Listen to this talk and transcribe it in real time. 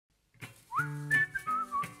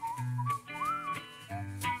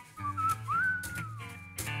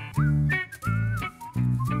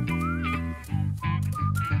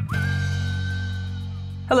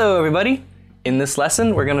Hello everybody! In this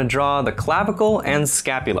lesson we're going to draw the clavicle and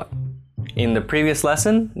scapula. In the previous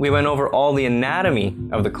lesson we went over all the anatomy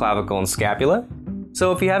of the clavicle and scapula,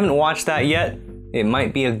 so if you haven't watched that yet, it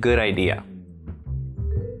might be a good idea.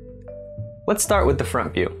 Let's start with the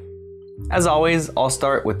front view. As always, I'll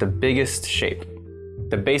start with the biggest shape,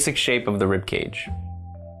 the basic shape of the rib cage.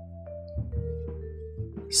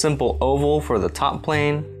 Simple oval for the top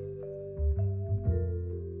plane,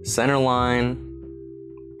 center line,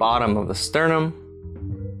 bottom of the sternum,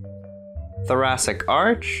 thoracic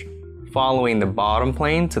arch, following the bottom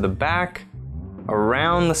plane to the back,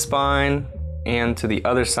 around the spine, and to the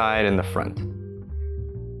other side in the front.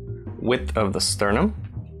 Width of the sternum,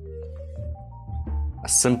 a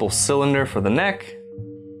simple cylinder for the neck.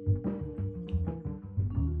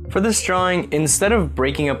 For this drawing, instead of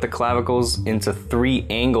breaking up the clavicles into 3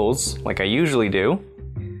 angles like I usually do,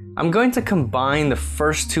 I'm going to combine the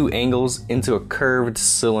first 2 angles into a curved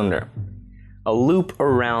cylinder, a loop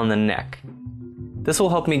around the neck. This will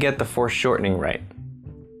help me get the foreshortening right.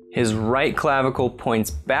 His right clavicle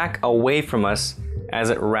points back away from us as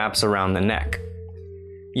it wraps around the neck.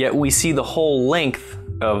 Yet we see the whole length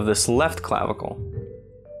of this left clavicle.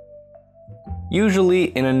 Usually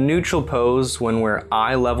in a neutral pose, when we're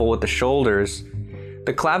eye level with the shoulders,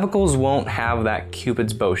 the clavicles won't have that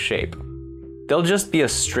Cupid's bow shape. They'll just be a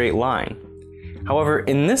straight line. However,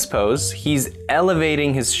 in this pose, he's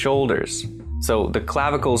elevating his shoulders, so the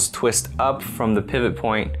clavicles twist up from the pivot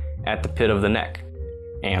point at the pit of the neck.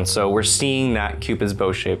 And so we're seeing that Cupid's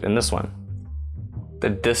bow shape in this one. The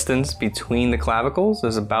distance between the clavicles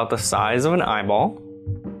is about the size of an eyeball.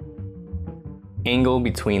 Angle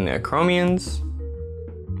between the acromions.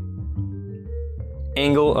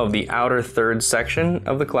 Angle of the outer third section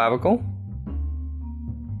of the clavicle.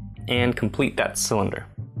 And complete that cylinder.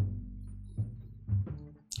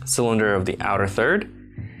 Cylinder of the outer third.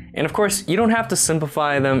 And of course, you don't have to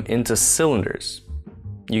simplify them into cylinders.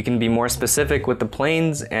 You can be more specific with the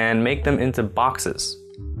planes and make them into boxes.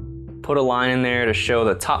 Put a line in there to show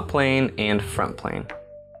the top plane and front plane.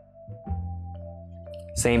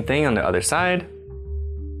 Same thing on the other side.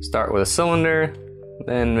 Start with a cylinder,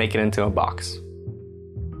 then make it into a box.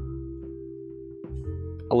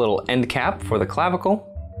 A little end cap for the clavicle.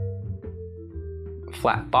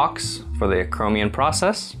 Flat box for the acromion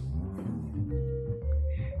process.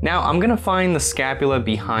 Now I'm gonna find the scapula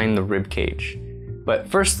behind the rib cage, but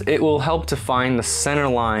first it will help to find the center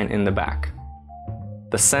line in the back.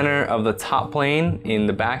 The center of the top plane in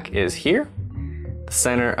the back is here. The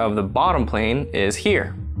center of the bottom plane is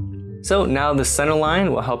here. So now the center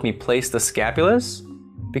line will help me place the scapulas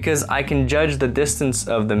because I can judge the distance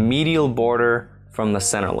of the medial border from the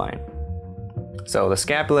center line. So the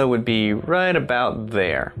scapula would be right about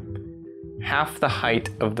there, half the height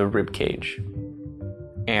of the rib cage,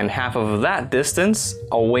 and half of that distance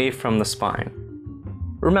away from the spine.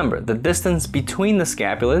 Remember, the distance between the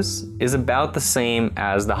scapulas is about the same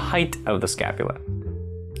as the height of the scapula.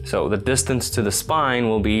 So the distance to the spine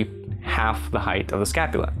will be half the height of the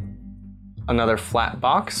scapula. Another flat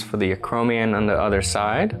box for the acromion on the other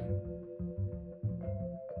side.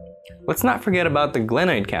 Let's not forget about the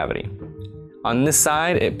glenoid cavity. On this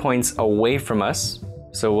side, it points away from us,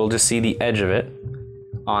 so we'll just see the edge of it.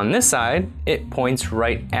 On this side, it points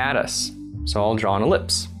right at us, so I'll draw an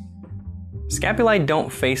ellipse. Scapulae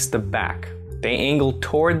don't face the back. They angle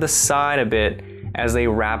toward the side a bit as they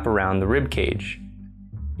wrap around the rib cage.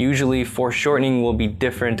 Usually, foreshortening will be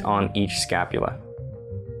different on each scapula.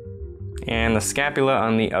 And the scapula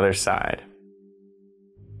on the other side.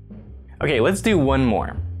 Okay, let's do one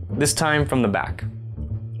more, this time from the back.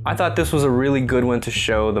 I thought this was a really good one to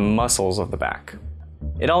show the muscles of the back.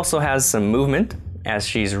 It also has some movement as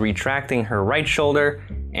she's retracting her right shoulder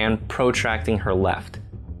and protracting her left.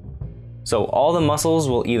 So all the muscles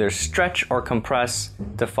will either stretch or compress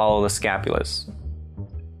to follow the scapulas.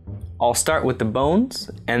 I'll start with the bones,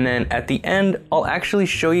 and then at the end I'll actually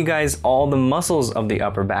show you guys all the muscles of the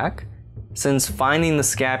upper back, since finding the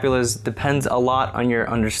scapulas depends a lot on your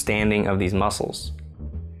understanding of these muscles.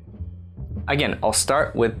 Again, I'll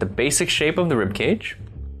start with the basic shape of the rib cage,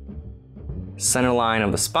 center line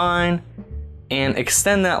of the spine, and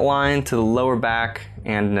extend that line to the lower back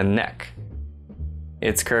and the neck.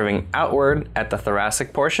 It's curving outward at the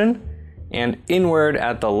thoracic portion and inward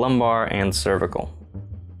at the lumbar and cervical.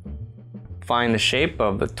 Find the shape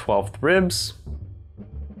of the 12th ribs,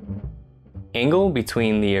 angle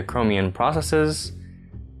between the acromion processes.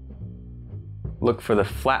 Look for the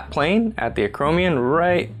flat plane at the acromion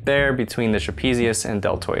right there between the trapezius and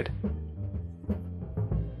deltoid.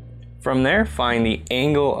 From there, find the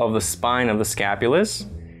angle of the spine of the scapulas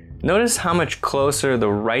Notice how much closer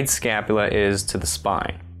the right scapula is to the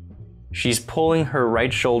spine. She's pulling her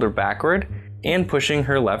right shoulder backward and pushing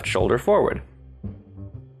her left shoulder forward.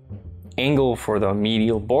 Angle for the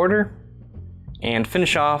medial border, and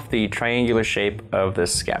finish off the triangular shape of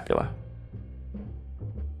this scapula.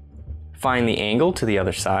 Find the angle to the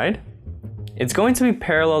other side. It's going to be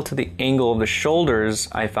parallel to the angle of the shoulders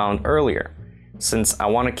I found earlier, since I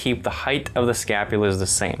want to keep the height of the scapulas the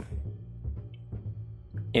same.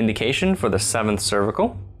 Indication for the 7th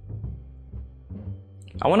cervical.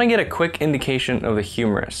 I want to get a quick indication of the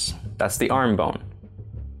humerus. That's the arm bone.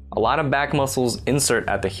 A lot of back muscles insert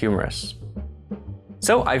at the humerus.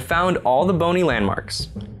 So I found all the bony landmarks.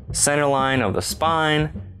 Center line of the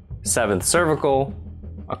spine, 7th cervical,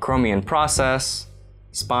 acromion process,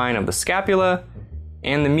 spine of the scapula,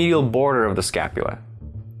 and the medial border of the scapula.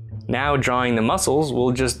 Now drawing the muscles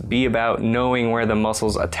will just be about knowing where the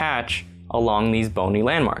muscles attach along these bony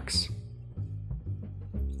landmarks.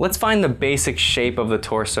 Let's find the basic shape of the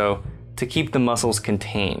torso to keep the muscles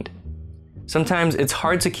contained. Sometimes it's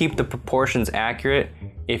hard to keep the proportions accurate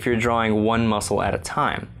if you're drawing one muscle at a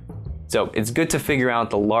time. So it's good to figure out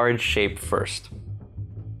the large shape first.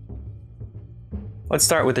 Let's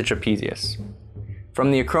start with the trapezius.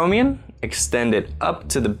 From the acromion, extend it up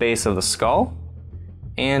to the base of the skull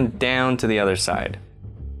and down to the other side.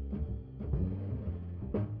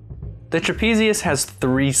 The trapezius has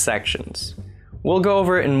 3 sections. We'll go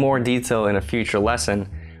over it in more detail in a future lesson,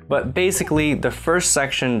 but basically the first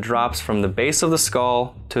section drops from the base of the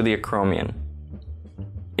skull to the acromion.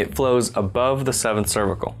 It flows above the 7th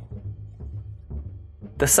cervical.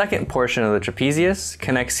 The second portion of the trapezius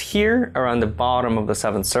connects here around the bottom of the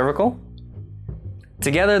 7th cervical.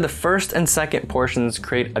 Together, the first and second portions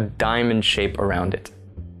create a diamond shape around it.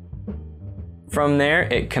 From there,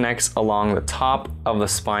 it connects along the top of the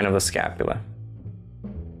spine of the scapula.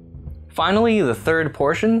 Finally, the third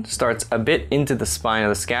portion starts a bit into the spine of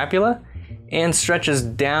the scapula and stretches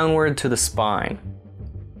downward to the spine.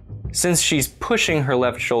 Since she's pushing her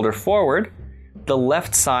left shoulder forward, the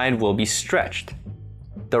left side will be stretched.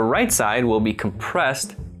 The right side will be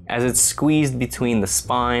compressed as it's squeezed between the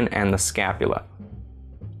spine and the scapula.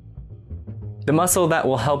 The muscle that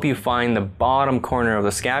will help you find the bottom corner of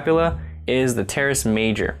the scapula is the teres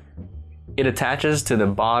major. It attaches to the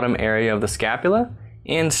bottom area of the scapula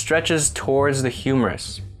and stretches towards the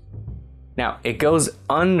humerus. Now, it goes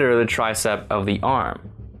under the tricep of the arm,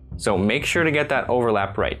 so make sure to get that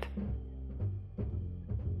overlap right.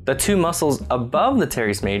 The 2 muscles above the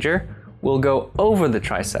teres major will go over the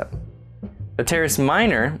tricep. The teres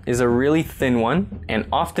minor is a really thin one, and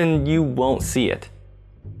often you won't see it.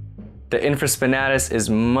 The infraspinatus is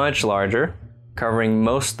much larger, covering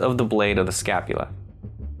most of the blade of the scapula.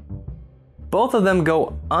 Both of them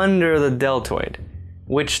go under the deltoid,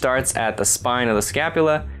 which starts at the spine of the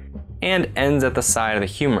scapula and ends at the side of the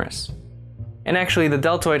humerus. And actually, the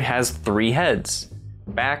deltoid has 3 heads: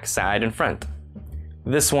 back, side, and front.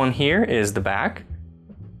 This one here is the back.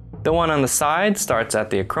 The one on the side starts at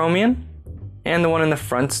the acromion, and the one in the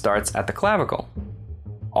front starts at the clavicle.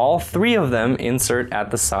 All 3 of them insert at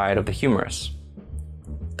the side of the humerus.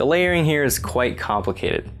 The layering here is quite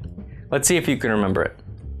complicated. Let's see if you can remember it.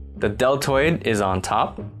 The deltoid is on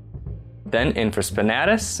top, then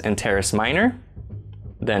infraspinatus and teres minor,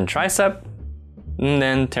 then tricep, and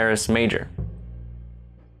then teres major.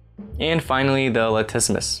 And finally the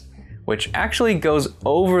latissimus, which actually goes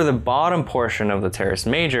over the bottom portion of the teres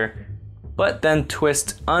major, but then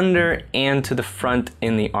twists under and to the front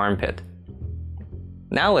in the armpit.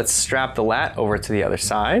 Now let's strap the lat over to the other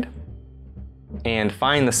side and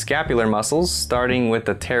find the scapular muscles, starting with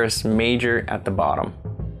the teres major at the bottom.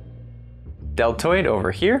 Deltoid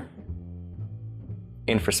over here,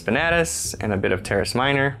 infraspinatus and a bit of teres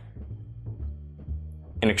minor,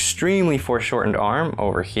 an extremely foreshortened arm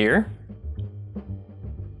over here.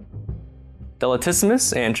 The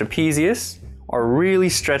latissimus and trapezius are really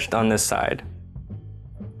stretched on this side.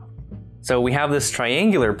 So we have this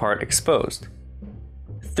triangular part exposed.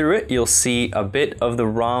 Through it, you'll see a bit of the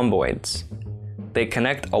rhomboids. They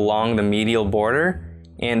connect along the medial border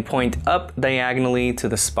and point up diagonally to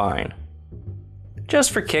the spine.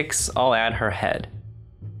 Just for kicks, I'll add her head.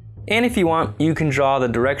 And if you want, you can draw the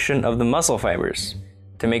direction of the muscle fibers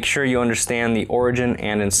to make sure you understand the origin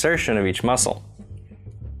and insertion of each muscle.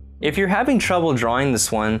 If you're having trouble drawing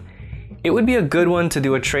this one, it would be a good one to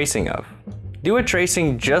do a tracing of. Do a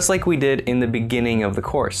tracing just like we did in the beginning of the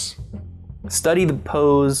course. Study the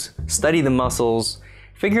pose, study the muscles,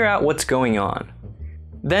 figure out what's going on.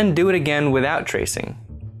 Then do it again without tracing.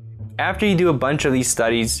 After you do a bunch of these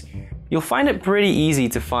studies, you'll find it pretty easy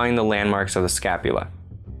to find the landmarks of the scapula.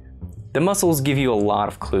 The muscles give you a lot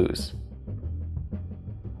of clues.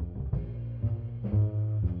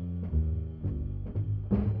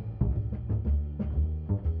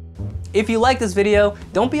 If you like this video,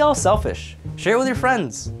 don't be all selfish. Share it with your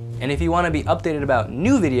friends. And if you want to be updated about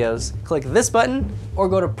new videos, click this button or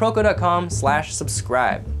go to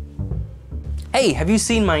proko.com/subscribe. Hey, have you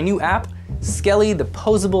seen my new app, Skelly, the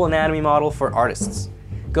posable anatomy model for artists?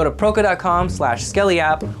 Go to proko.com/Skelly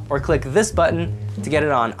app or click this button to get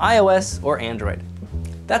it on iOS or Android.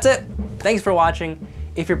 That's it. Thanks for watching.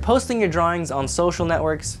 If you're posting your drawings on social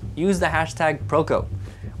networks, use the hashtag Proko,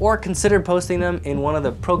 or consider posting them in one of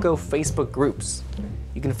the Proko Facebook groups.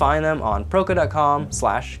 You can find them on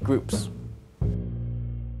proko.com/groups.